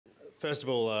First of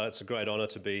all, it's a great honour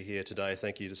to be here today.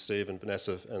 Thank you to Steve and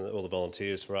Vanessa and all the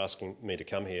volunteers for asking me to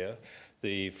come here.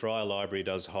 The Fryer Library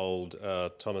does hold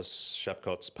Thomas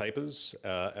Shapcott's papers,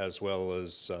 as well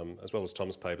as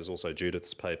Tom's papers, also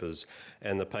Judith's papers,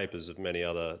 and the papers of many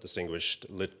other distinguished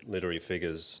literary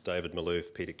figures, David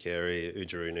Malouf, Peter Carey,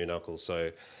 Oodgeroo Noonuccal.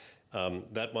 So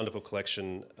that wonderful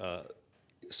collection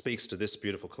speaks to this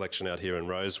beautiful collection out here in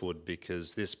Rosewood,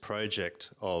 because this project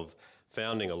of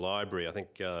founding a library, I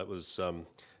think it was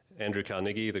Andrew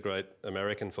Carnegie, the great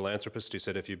American philanthropist, who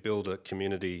said if you build a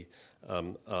community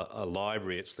a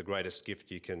library, it's the greatest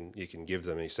gift you can give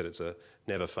them. And he said it's a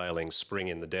never-failing spring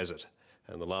in the desert.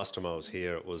 And the last time I was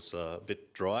here, it was a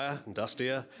bit drier and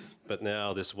dustier, but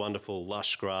now this wonderful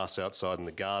lush grass outside in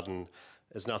the garden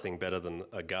is nothing better than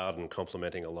a garden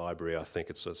complementing a library. I think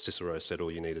it's, as Cicero said,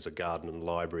 all you need is a garden and a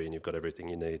library and you've got everything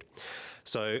you need.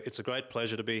 So it's a great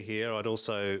pleasure to be here. I'd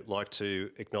also like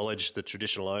to acknowledge the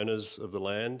traditional owners of the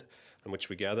land on which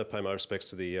we gather, pay my respects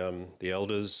to the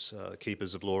elders,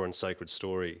 keepers of law and sacred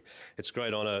story. It's a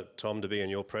great honour, Tom, to be in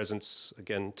your presence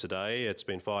again today. It's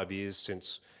been 5 years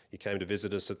since you came to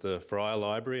visit us at the Fryer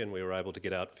Library, and we were able to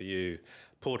get out for you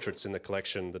portraits in the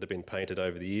collection that have been painted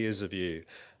over the years of you.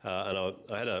 And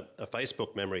I had a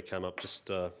Facebook memory come up just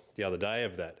the other day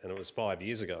of that, and it was 5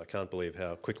 years ago. I can't believe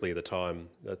how quickly the time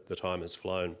has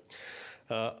flown.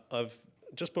 I've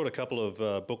just brought a couple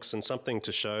of books and something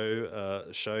to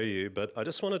show you, but I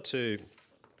just wanted to.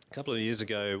 A couple of years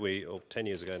ago, or 10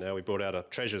 years ago now, we brought out a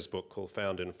treasures book called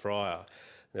Found in Fryer.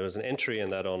 There was an entry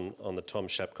in that on the Tom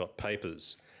Shapcott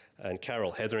papers. And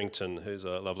Carol Hetherington, who's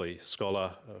a lovely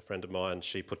scholar, a friend of mine,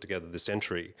 she put together this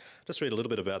entry. Just read a little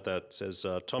bit about that. It says,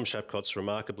 Tom Shapcott's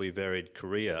remarkably varied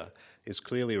career is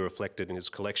clearly reflected in his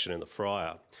collection in the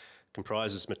Fryer.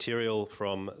 Comprises material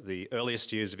from the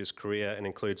earliest years of his career and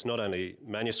includes not only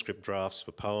manuscript drafts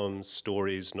for poems,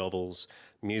 stories, novels,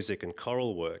 music and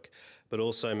choral work, but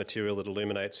also material that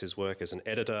illuminates his work as an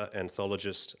editor,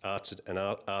 anthologist,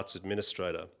 arts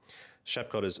administrator.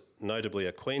 Shapcott is notably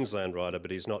a Queensland writer,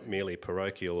 but he's not merely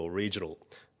parochial or regional.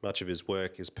 Much of his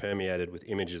work is permeated with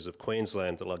images of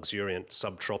Queensland, the luxuriant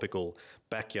subtropical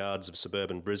backyards of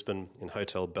suburban Brisbane in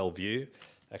Hotel Bellevue.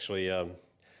 Actually,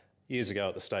 years ago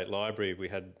at the State Library, we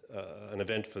had an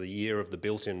event for the Year of the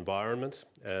Built Environment,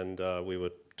 and we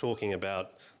were talking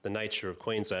about the nature of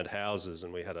Queensland houses,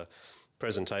 and we had a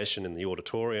presentation in the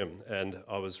auditorium, and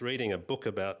I was reading a book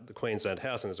about the Queensland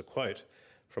house, and there's a quote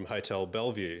from Hotel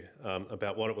Bellevue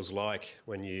about what it was like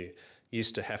when you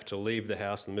used to have to leave the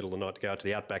house in the middle of the night to go out to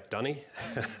the Outback Dunny.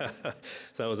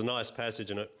 So it was a nice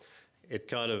passage, and it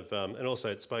kind of, and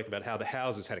also it spoke about how the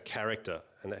houses had a character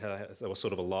and how they were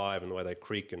sort of alive in the way they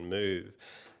creak and move.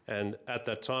 And at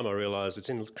that time I realised it's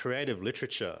in creative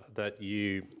literature that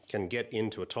you can get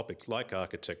into a topic like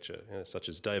architecture, such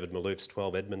as David Malouf's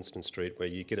 12 Edmonston Street, where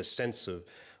you get a sense of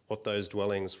what those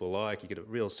dwellings were like, you get a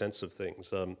real sense of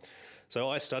things. So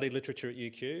I studied literature at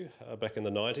UQ back in the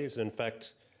 90s, and in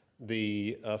fact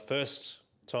the first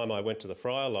time I went to the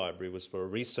Fryer Library was for a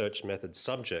research method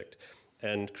subject,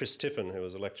 and Chris Tiffin, who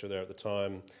was a lecturer there at the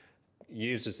time,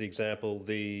 used as the example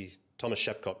the Thomas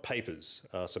Shapcott papers.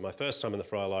 So my first time in the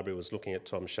Fryer Library was looking at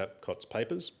Tom Shapcott's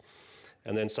papers,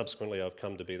 and then subsequently I've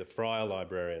come to be the Fryer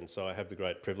librarian, so I have the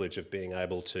great privilege of being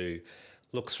able to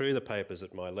look through the papers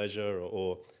at my leisure,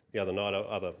 or the other night,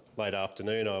 late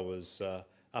afternoon, I was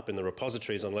up in the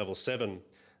repositories on level 7,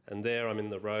 and there I'm in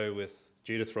the row with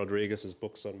Judith Rodriguez's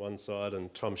books on one side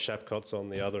and Tom Shapcott's on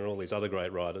the other, and all these other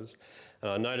great writers.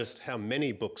 And I noticed how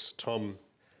many books Tom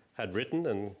had written,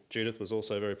 and Judith was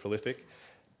also very prolific.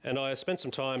 And I spent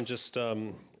some time just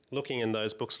looking in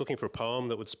those books, looking for a poem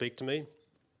that would speak to me.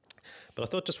 But I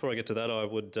thought just before I get to that, I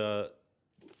would,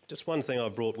 just one thing I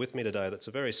brought with me today that's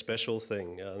a very special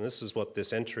thing, and this is what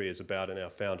this entry is about in our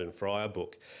Found in Fryer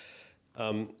book.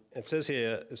 It says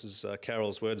here, this is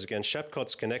Carol's words again,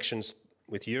 Shapcott's connections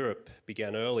with Europe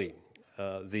began early.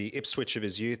 The Ipswich of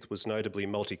his youth was notably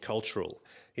multicultural.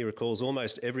 He recalls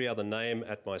almost every other name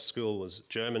at my school was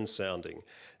German-sounding,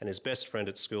 and his best friend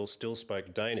at school still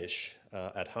spoke Danish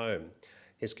at home.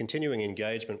 His continuing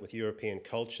engagement with European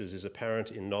cultures is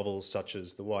apparent in novels such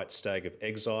as The White Stag of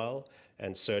Exile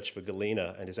and Search for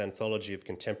Galena, and his anthology of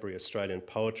contemporary Australian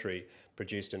poetry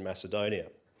produced in Macedonia.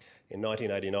 In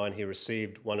 1989, he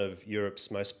received one of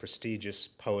Europe's most prestigious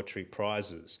poetry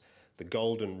prizes. The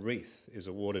Golden Wreath is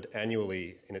awarded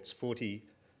annually in its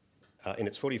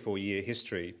 44-year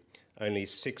history. Only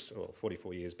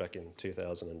 44 years back in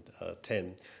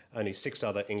 2010, only 6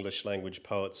 other English language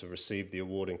poets have received the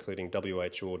award, including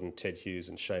W.H. Auden, Ted Hughes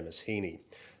and Seamus Heaney.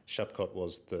 Shapcott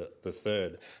was the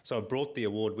third. So I brought the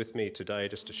award with me today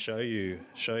just to show you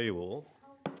all.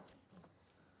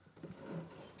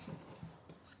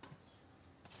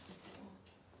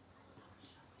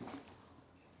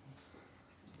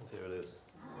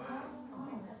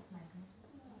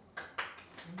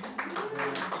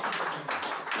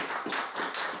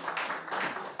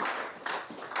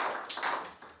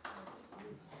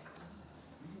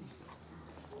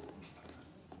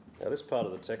 Now, this part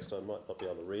of the text I might not be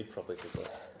able to read properly because I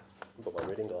haven't got my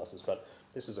reading glasses, but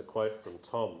this is a quote from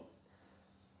Tom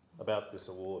about this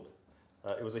award.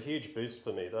 It was a huge boost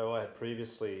for me, though I had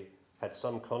previously had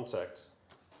some contact.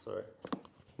 Sorry.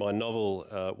 My novel,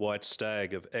 White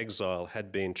Stag of Exile,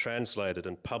 had been translated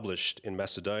and published in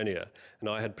Macedonia, and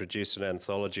I had produced an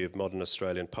anthology of modern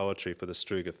Australian poetry for the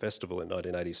Struga Festival in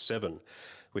 1987,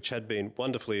 which had been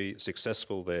wonderfully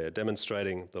successful there,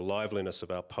 demonstrating the liveliness of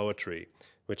our poetry,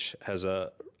 which was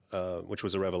a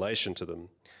revelation to them.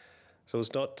 So it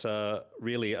was not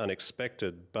really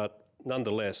unexpected, but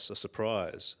nonetheless a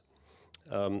surprise.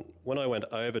 When I went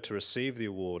over to receive the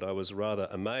award, I was rather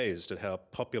amazed at how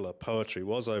popular poetry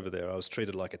was over there. I was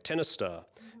treated like a tennis star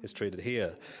is treated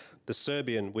here. The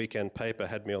Serbian weekend paper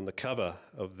had me on the cover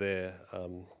of their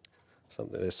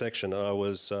section, and I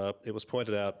was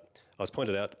pointed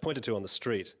to on the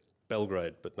street,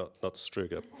 Belgrade, but not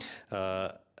Struga,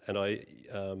 and I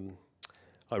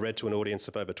read to an audience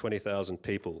of over 20,000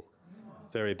 people,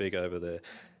 very big over there.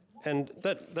 And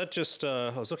that just,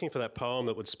 I was looking for that poem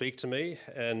that would speak to me,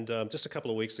 and just a couple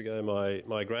of weeks ago,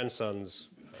 my son's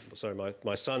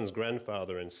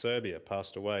grandfather in Serbia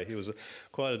passed away. He was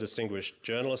quite a distinguished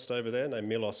journalist over there named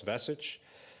Milos Vasic.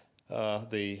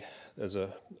 There's an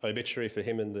obituary for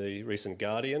him in the recent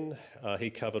Guardian. He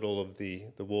covered all of the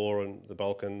war in the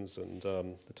Balkans and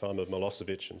the time of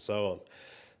Milosevic and so on.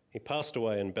 He passed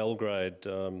away in Belgrade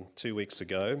 2 weeks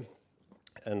ago.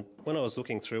 And when I was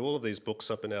looking through all of these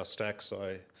books up in our stacks,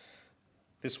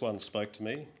 this one spoke to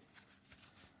me,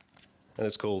 and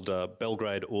it's called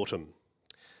Belgrade Autumn.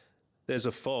 There's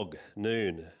a fog,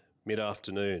 noon,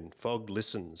 mid-afternoon. Fog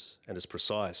listens and is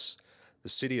precise. The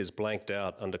city is blanked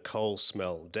out under coal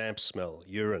smell, damp smell,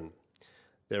 urine.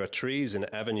 There are trees in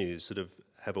avenues that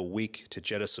have a week to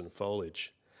jettison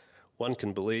foliage. One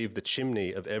can believe the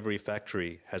chimney of every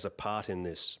factory has a part in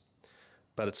this,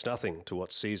 but it's nothing to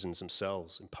what seasons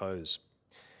themselves impose.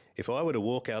 If I were to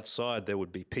walk outside, there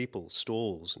would be people,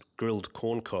 stalls, grilled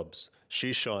corn cobs,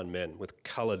 shoeshine men with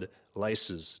coloured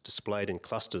laces displayed in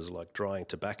clusters like drying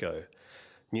tobacco,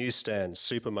 newsstands,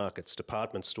 supermarkets,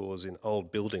 department stores in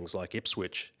old buildings like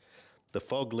Ipswich. The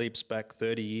fog leaps back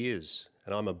 30 years,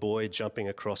 and I'm a boy jumping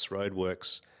across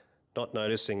roadworks, not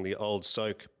noticing the old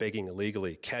soak begging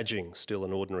illegally, cadging still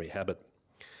an ordinary habit.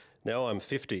 Now I'm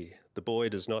 50. The boy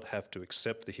does not have to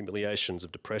accept the humiliations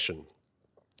of depression.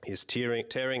 He is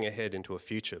tearing ahead into a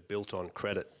future built on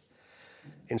credit.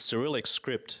 In Cyrillic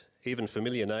script, even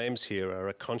familiar names here are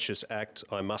a conscious act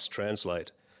I must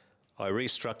translate. I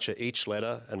restructure each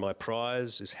letter, and my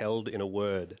prize is held in a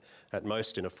word, at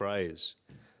most in a phrase.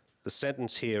 The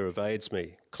sentence here evades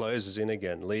me, closes in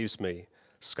again, leaves me,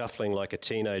 scuffling like a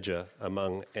teenager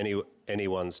among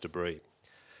anyone's debris.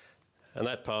 And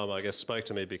that poem, I guess, spoke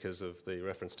to me because of the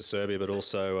reference to Serbia, but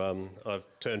also I've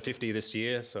turned 50 this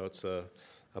year, so it's a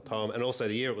poem. And also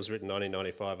the year it was written,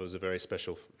 1995, it was a very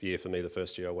special year for me, the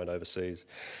first year I went overseas.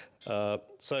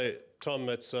 So, Tom,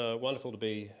 it's wonderful to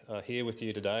be here with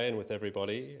you today and with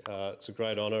everybody. It's a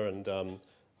great honour, and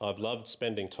I've loved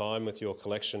spending time with your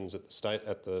collections at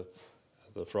the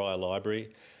Friar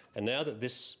Library. And now that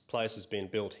this place has been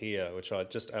built here, which I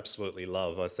just absolutely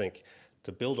love, I think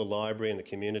to build a library in the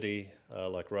community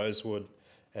like Rosewood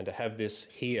and to have this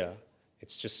here,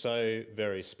 it's just so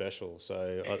very special.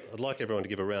 So I'd like everyone to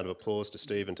give a round of applause to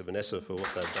Steve and to Vanessa for what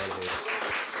they've done here.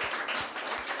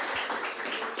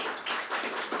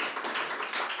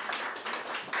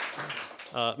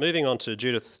 Moving on to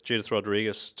Judith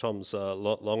Rodriguez, Tom's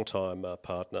long-time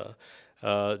partner.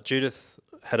 Judith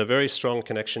had a very strong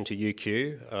connection to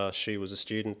UQ. She was a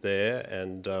student there,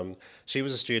 and she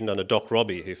was a student under Doc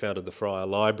Robbie, who founded the Friar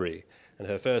Library. And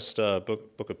her first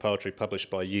book of poetry published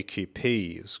by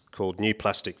UQP is called New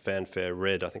Plastic Fanfare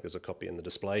Red. I think there's a copy in the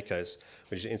display case,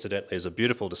 which incidentally is a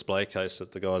beautiful display case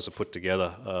that the guys have put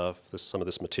together for some of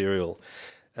this material.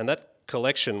 And that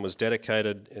collection was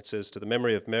dedicated, it says, to the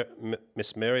memory of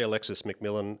Miss Mary Alexis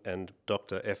McMillan and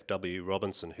Dr. F.W.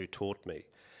 Robinson, who taught me.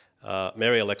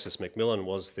 Mary Alexis McMillan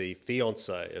was the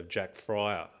fiancée of Jack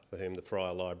Fryer, for whom the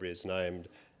Friar Library is named,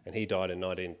 and he died in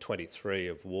 1923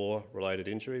 of war-related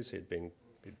injuries. He'd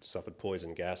suffered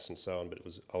poison gas and so on, but it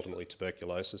was ultimately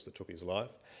tuberculosis that took his life.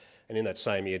 And in that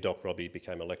same year, Doc Robbie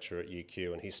became a lecturer at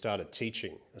UQ, and he started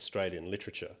teaching Australian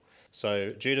literature.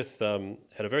 So Judith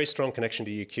had a very strong connection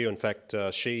to UQ. In fact,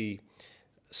 she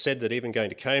said that even going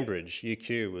to Cambridge,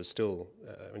 UQ was still,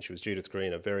 when she was Judith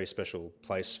Green, a very special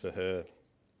place for her.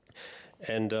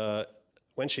 And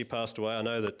when she passed away, I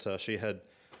know that she had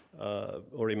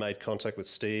already made contact with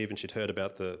Steve, and she'd heard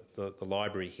about the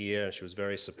library here, and she was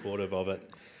very supportive of it.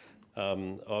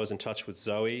 I was in touch with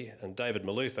Zoe, and David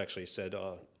Malouf actually said,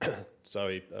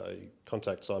 Zoe,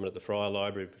 contact Simon at the Friar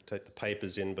Library, take the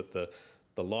papers in, but the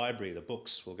library, the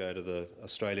books, will go to the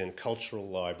Australian Cultural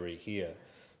Library here.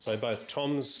 So both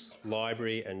Tom's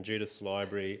library and Judith's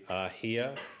library are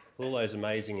here. All those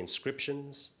amazing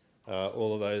inscriptions,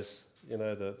 all of those, you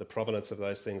know, the provenance of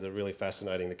those things are really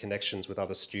fascinating, the connections with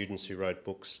other students who wrote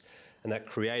books, and that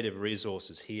creative resource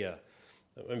is here.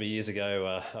 I remember years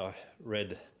ago I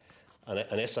read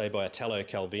an essay by Italo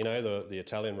Calvino, the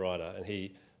Italian writer, and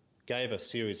he gave a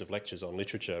series of lectures on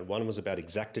literature. One was about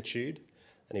exactitude,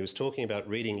 and he was talking about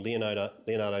reading Leonardo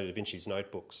da Vinci's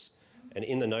notebooks. And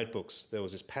in the notebooks, there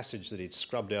was this passage that he'd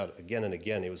scrubbed out again and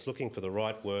again. He was looking for the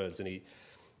right words, and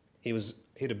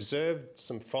he'd observed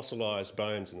some fossilised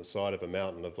bones in the side of a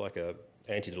mountain of like a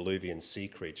antediluvian sea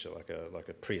creature, like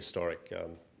a prehistoric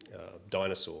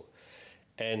dinosaur.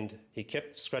 And he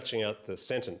kept scratching out the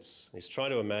sentence. He's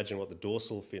trying to imagine what the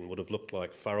dorsal fin would have looked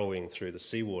like furrowing through the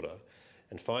seawater.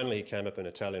 And finally he came up in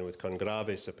Italian with con grave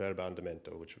superbo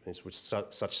andamento, which means with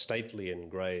such stately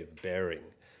and grave bearing.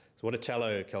 So what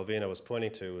Italo Calvino was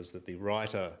pointing to was that the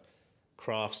writer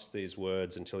crafts these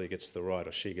words until he gets the right,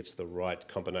 or she gets the right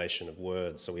combination of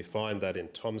words. So we find that in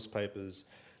Tom's papers,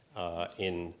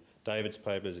 in David's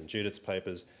papers, in Judith's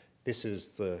papers. This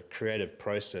is the creative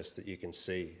process that you can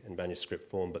see in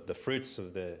manuscript form, but the fruits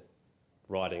of their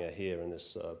writing are here in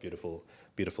this beautiful,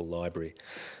 beautiful library.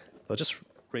 I'll just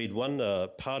read one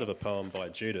part of a poem by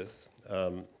Judith,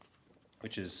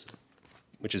 which is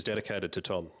dedicated to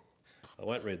Tom. I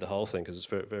won't read the whole thing because it's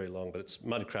very, very long, but it's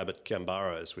Mud Crab at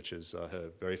Gambaros, which is her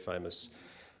very famous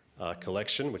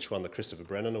collection, which won the Christopher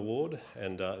Brennan Award,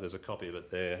 and there's a copy of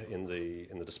it there in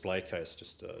the display case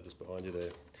just behind you there.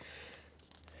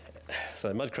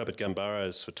 So Mud Crab at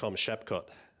Gambaros for Thomas Shapcott.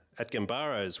 At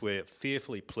Gambaros, we're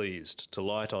fearfully pleased to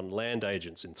light on land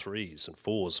agents in 3s and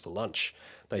 4s for lunch.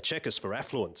 They check us for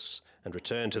affluence and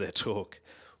return to their talk.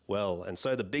 Well, and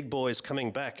so the big boy's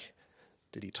coming back.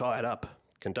 Did he tie it up?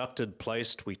 Conducted,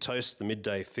 placed, we toast the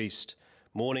midday feast.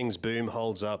 Morning's boom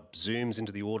holds up, zooms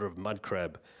into the order of mud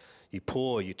crab. You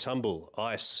pour, you tumble,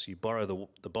 ice, you borrow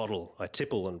the bottle. I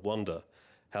tipple and wonder,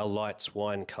 how light's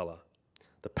wine colour.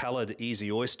 The pallid,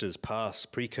 easy oysters pass,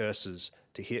 precursors,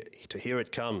 to here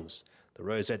it comes. The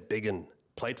rosette biggin,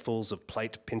 platefuls of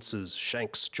plate pincers,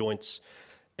 shanks, joints,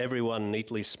 everyone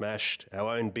neatly smashed,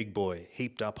 our own big boy,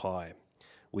 heaped up high.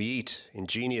 We eat,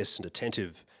 ingenious and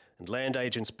attentive, and land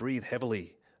agents breathe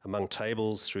heavily. Among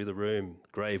tables through the room,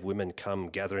 grave women come,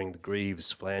 gathering the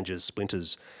greaves, flanges,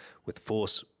 splinters,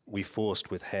 we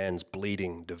forced with hands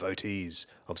bleeding, devotees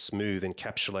of smooth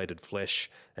encapsulated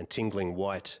flesh and tingling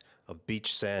white, of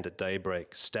beach sand at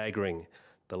daybreak, staggering,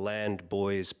 the land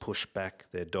boys push back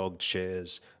their dogged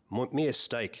chairs. Mere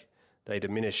steak, they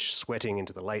diminish, sweating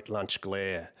into the late lunch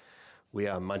glare. We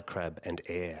are mud crab and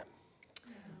air.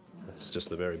 That's just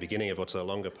the very beginning of what's a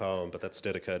longer poem, but that's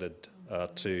dedicated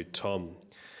to Tom.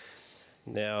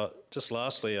 Now, just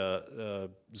lastly,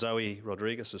 Zoe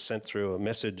Rodriguez has sent through a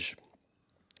message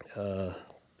that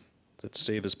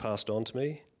Steve has passed on to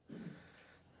me.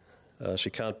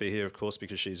 She can't be here, of course,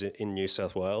 because she's in New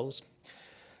South Wales.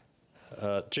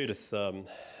 Judith,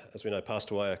 as we know,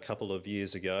 passed away a couple of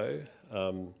years ago.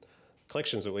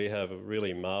 Collections that we have are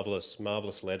really marvellous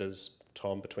letters,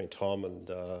 between Tom and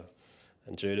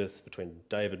Judith, between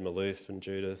David Malouf and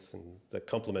Judith, and that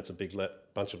complements a big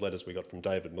bunch of letters we got from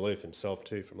David Malouf himself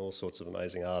too, from all sorts of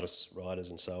amazing artists,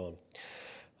 writers and so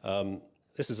on.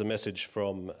 This is a message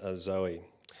from Zoe.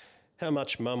 How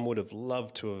much Mum would have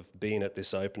loved to have been at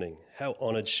this opening. How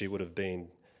honoured she would have been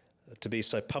to be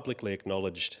so publicly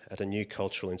acknowledged at a new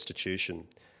cultural institution.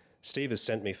 Steve has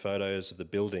sent me photos of the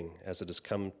building as it has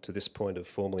come to this point of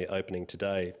formally opening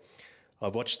today.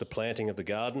 I've watched the planting of the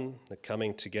garden, the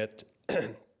coming to get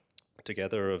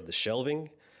together of the shelving.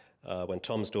 When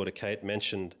Tom's daughter Kate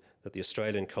mentioned that the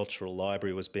Australian Cultural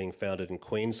Library was being founded in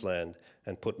Queensland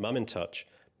and put Mum in touch,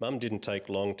 Mum didn't take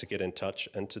long to get in touch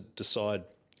and to decide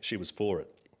she was for it.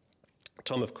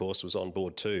 Tom, of course, was on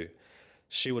board too.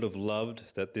 She would have loved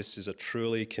that this is a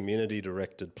truly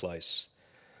community-directed place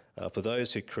for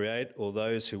those who create or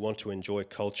those who want to enjoy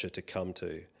culture to come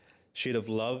to. She'd have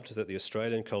loved that the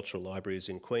Australian Cultural Library is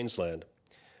in Queensland,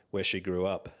 where she grew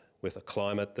up, with a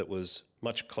climate that was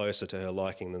much closer to her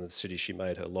liking than the city she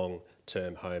made her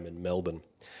long-term home in Melbourne.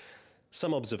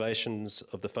 Some observations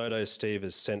of the photos Steve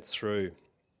has sent through.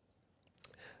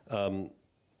 The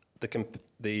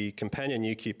companion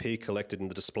UQP collected in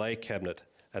the display cabinet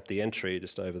at the entry,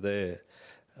 just over there,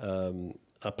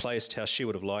 are placed how she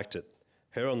would have liked it.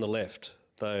 Her on the left,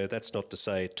 though that's not to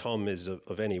say Tom is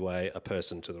of any way a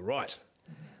person to the right.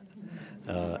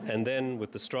 And then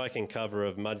with the striking cover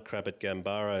of Mud Crab at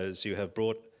Gambaro's, you have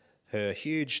brought her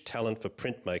huge talent for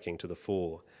printmaking to the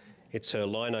fore. It's her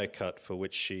lino cut for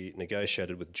which she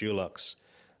negotiated with Dulux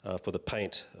for the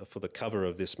paint for the cover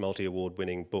of this multi-award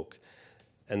winning book.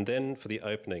 And then for the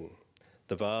opening,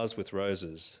 the vase with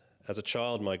roses. As a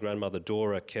child, my grandmother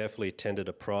Dora carefully tended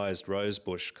a prized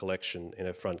rosebush collection in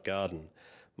her front garden.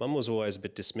 Mum was always a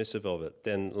bit dismissive of it.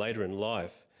 Then later in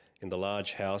life, in the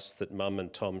large house that Mum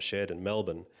and Tom shared in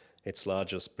Melbourne, its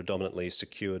largest predominantly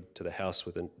secured to the house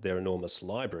with their enormous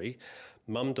library,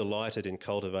 Mum delighted in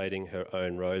cultivating her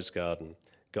own rose garden,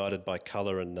 guided by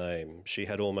colour and name. She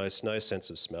had almost no sense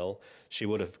of smell. She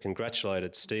would have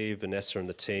congratulated Steve, Vanessa and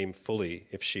the team fully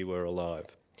if she were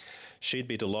alive. She'd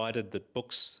be delighted that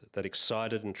books that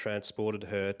excited and transported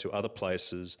her to other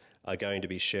places are going to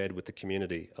be shared with the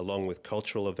community, along with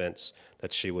cultural events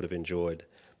that she would have enjoyed.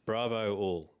 Bravo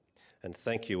all, and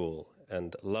thank you all,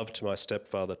 and love to my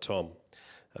stepfather Tom,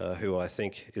 who I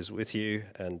think is with you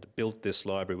and built this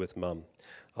library with Mum.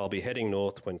 I'll be heading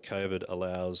north when COVID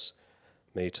allows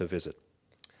me to visit.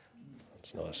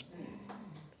 That's nice.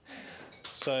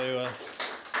 So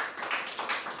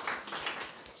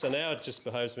now it just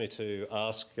behoves me to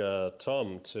ask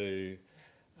Tom to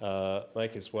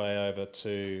make his way over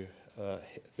to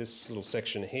this little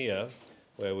section here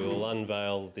where we will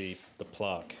unveil the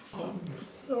plaque. I'm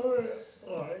sorry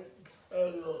I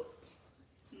cannot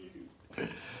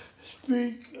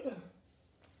speak.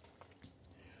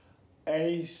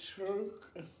 A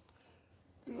stroke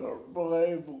got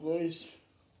my voice,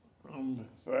 I'm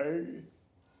afraid,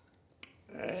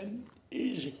 and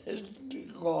it has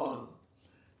gone.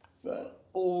 But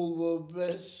all the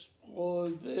best for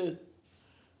this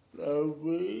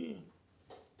library,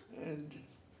 and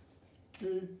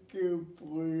thank you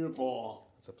for your all.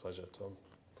 It's a pleasure, Tom.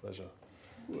 Pleasure.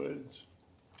 Words.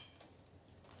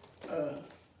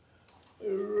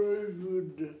 Very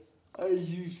good. I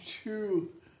used to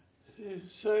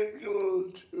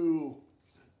cycle to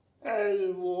as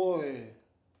a boy,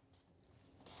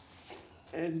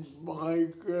 and my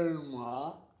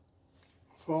grandma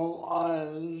from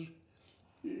Ireland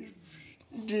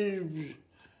lives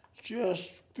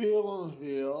just beyond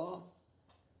here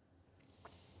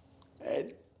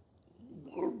at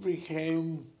what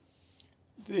became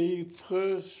the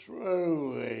first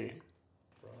railway.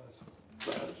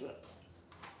 Right.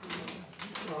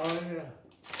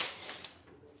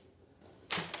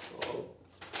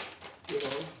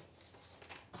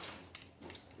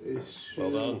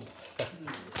 Well done.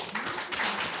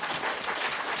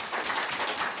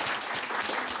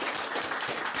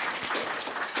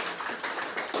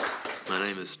 My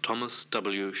name is Thomas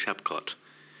W. Shapcott.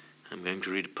 I'm going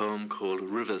to read a poem called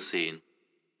River Scene.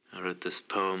 I wrote this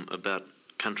poem about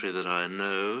country that I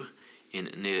know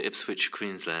near Ipswich,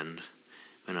 Queensland,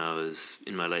 when I was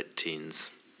in my late teens.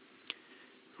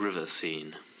 River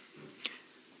Scene.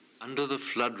 Under the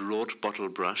flood-wrought bottle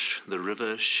brush, the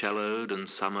river shallowed and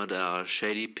summered our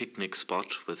shady picnic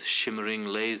spot with shimmering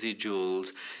lazy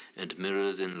jewels and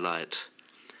mirrors in light.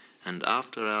 And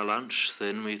after our lunch,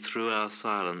 then we threw our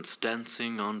silence,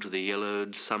 dancing onto the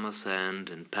yellowed summer sand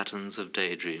in patterns of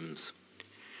daydreams.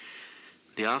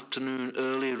 The afternoon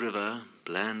early river,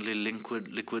 blandly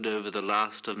liquid over the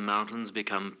last of mountains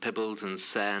become pebbles and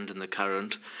sand in the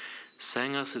current,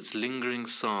 sang us its lingering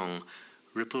song,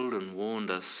 rippled and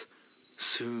warned us,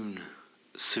 soon,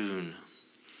 soon.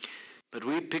 But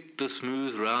we picked the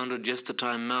smooth, rounded,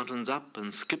 yestertime mountains up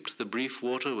and skipped the brief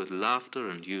water with laughter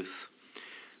and youth.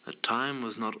 The time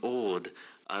was not awed.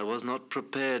 I was not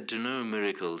prepared to know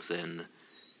miracles then.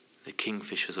 The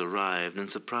kingfishers arrived and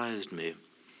surprised me.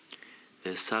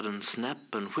 Their sudden snap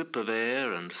and whip of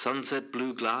air and sunset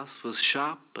blue glass was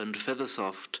sharp and feather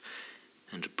soft,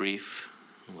 and brief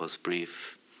was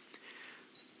brief.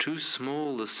 Too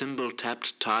small the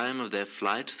cymbal-tapped time of their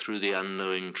flight through the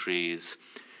unknowing trees.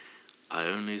 I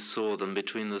only saw them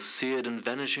between the seared and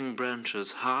vanishing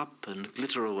branches harp and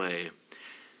glitter away.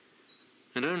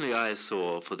 And only I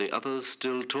saw, for the others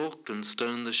still talked and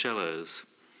stoned the shallows.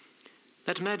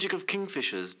 That magic of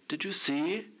kingfishers, did you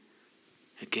see?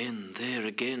 Again, there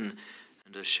again,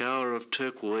 and a shower of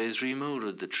turquoise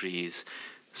remoulded the trees.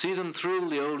 See them thrill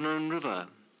the old-known river.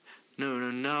 No,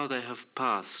 now they have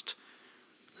passed.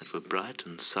 That were bright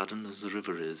and sudden as the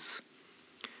river is.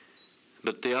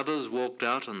 But the others walked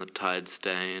out on the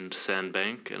tide-stained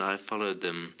sandbank, and I followed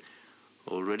them,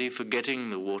 already forgetting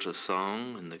the water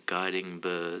song and the guiding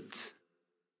birds.